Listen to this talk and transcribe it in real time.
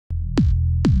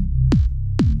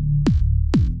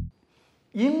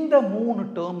இந்த மூணு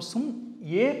டேர்ம்ஸும்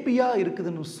ஏபியா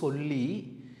இருக்குதுன்னு சொல்லி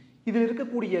இதில்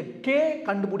இருக்கக்கூடிய கே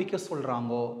கண்டுபிடிக்க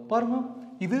சொல்கிறாங்க. பாருங்க,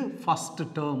 இது ஃபஸ்ட்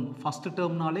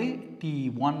டேர்ம்னாலே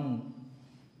T1,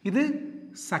 இது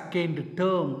செகண்ட்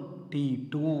டேர்ம்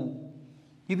T2,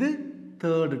 இது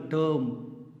தேர்ட் டேர்ம்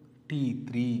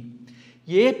T3.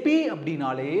 ஏபி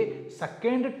அப்படின்னாலே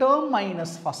second term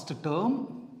minus first term,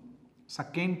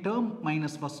 second term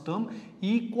minus first term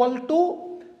equal to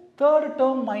third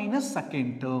term minus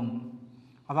second term.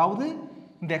 அதாவது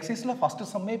இந்த எக்ஸசைஸில்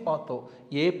ஃபஸ்ட்டு சம்மே பார்த்தோம்.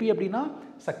 ஏபி அப்படின்னா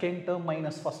செகண்ட் டேர்ம்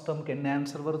மைனஸ் ஃபஸ்ட் டேர்முக்கு என்ன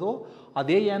answer வருதோ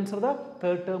அதே answer தான்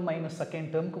தேர்ட் டேர்ம் மைனஸ்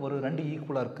செகண்ட் டேர்முக்கு வரும். ரெண்டு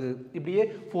ஈக்குவலாக இருக்குது. இப்படியே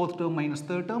fourth term minus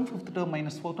third term, fifth term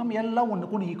minus fourth term எல்லாம்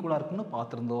ஒன்றுக்கு ஒன்று ஈக்குவலாக இருக்குன்னு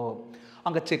பார்த்துருந்தோம்.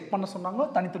 அங்கே செக் பண்ண சொன்னாங்க,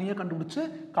 தனித்தனியாக கண்டுபிடிச்சி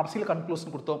கடைசியில்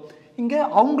கன்க்ளூஷன் கொடுத்தோம். இங்கே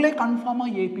அவங்களே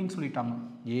கன்ஃபார்மாக ஏபின்னு சொல்லிட்டாங்க.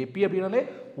 ஏபி அப்படின்னாலே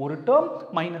ஒரு டேர்ம்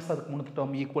மைனஸ் அதுக்கு முன்னத்து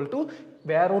டேர்ம் ஈக்குவல் டு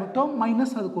வேற ஒரு டேர்ம்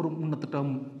மைனஸ் அதுக்கு ஒரு முன்னத்து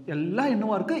டேர்ம் எல்லாம்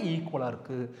என்னவா இருக்குது, ஈக்குவலாக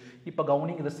இருக்குது. இப்போ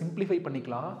கவுனிங் இதை சிம்பிளிஃபை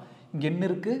பண்ணிக்கலாம். இங்கே என்ன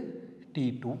இருக்குது,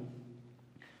 T2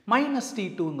 மைனஸ்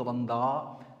T2 இங்கே வந்தால்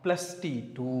ப்ளஸ்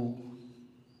T2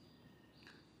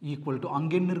 ஈக்குவல் டு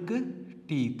அங்கே என்ன இருக்குது,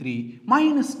 T3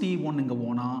 மைனஸ் T1 இங்கே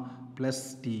போனால் ப்ளஸ்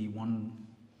T1.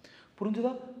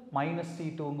 புரிஞ்சுதா? மைனஸ்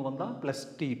T2 இங்கே வந்தால் ப்ளஸ்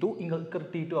T2, இங்கே இருக்கிற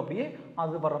T2 அப்படியே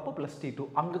அது வர்றப்போ ப்ளஸ் T2,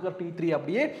 அங்கே இருக்கிற T3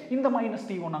 அப்படியே இந்த மைனஸ்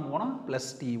T1 அங்கே போனால் ப்ளஸ்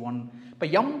T1. இப்போ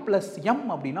M ப்ளஸ் M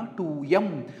அப்படின்னா 2M.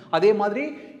 அதே மாதிரி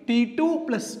T2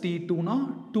 plus T2னா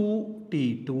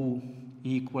 2T2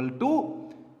 equal to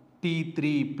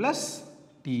T3 plus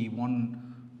T1.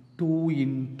 2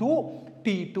 into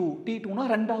T2, T2னா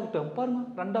ரெண்டாவது டேர்ம். பாருங்க,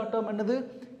 ரெண்டாவது டேர்ம் என்னது,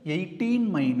 18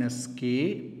 minus K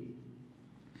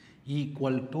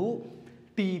equal to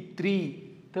T3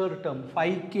 third term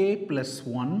 5K plus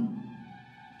 1.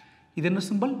 இது என்ன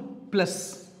சிம்பிள், ப்ளஸ்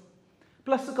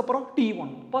ப்ளஸுக்கு அப்புறம்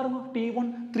T1. பாருங்க, T1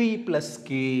 3 ப்ளஸ்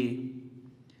K.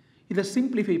 இதை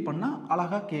சிம்பிளிஃபை பண்ணால்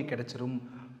அழகாக K கிடைச்சிரும்.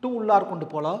 2 உள்ளார் கொண்டு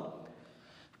போகலாம்.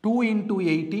 2 into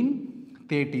 18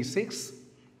 36.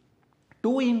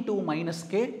 2 into minus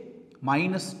K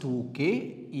minus 2K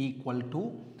equal to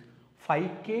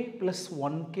 5K plus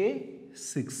 1K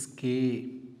 6K.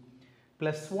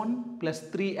 Plus 1 plus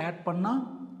 3 add பண்ணால்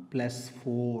ப்ளஸ்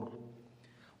 4.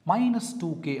 மைனஸ்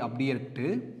 2K அப்படியே இருக்கு.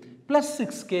 ப்ளஸ்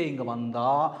 6K இங்கே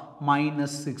வந்தால்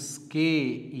மைனஸ் 6K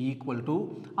ஈக்குவல் டு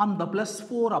அந்த ப்ளஸ்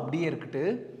 4 அப்படியே இருக்குட்டு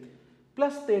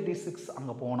ப்ளஸ் 36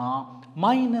 அங்கே போனால்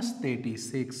மைனஸ்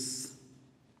 36.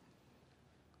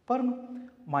 பாருங்க,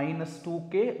 minus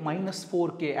 2K minus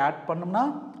 4K add பண்ணோம்னா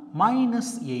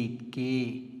minus 8K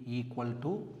equal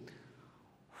to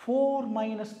 4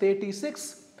 minus 36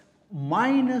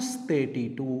 minus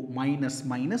 32. Minus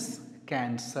minus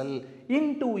cancel.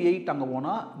 Into 8 அங்கே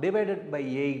போனால் divided by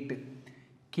 8.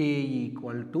 K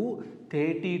equal to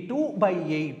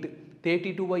 32/8.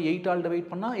 32/8 all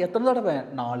divide பண்ணால் எத்தனை தடவை,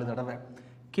 4 தடவை.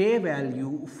 K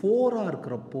வேல்யூ 4ஆக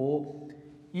இருக்கிறப்போ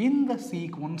இந்த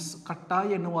சீக்வன்ஸ்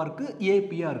கட்டாயம் என்னவா இருக்குது,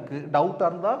 ஏபியாக இருக்குது.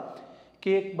 டவுட்டாக இருந்தால்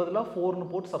கேக்கு பதிலாக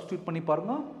 4ன்னு போட்டு சப்ஸ்டியூட் பண்ணி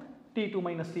பாருங்கள். T2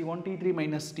 minus T1, T3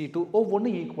 minus T2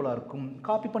 ஒவ்வொன்றும் ஈக்குவலாக இருக்கும்.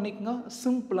 காப்பி பண்ணிக்கோங்க.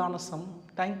 சிம்பிளான சம்.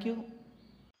 தேங்க்யூ.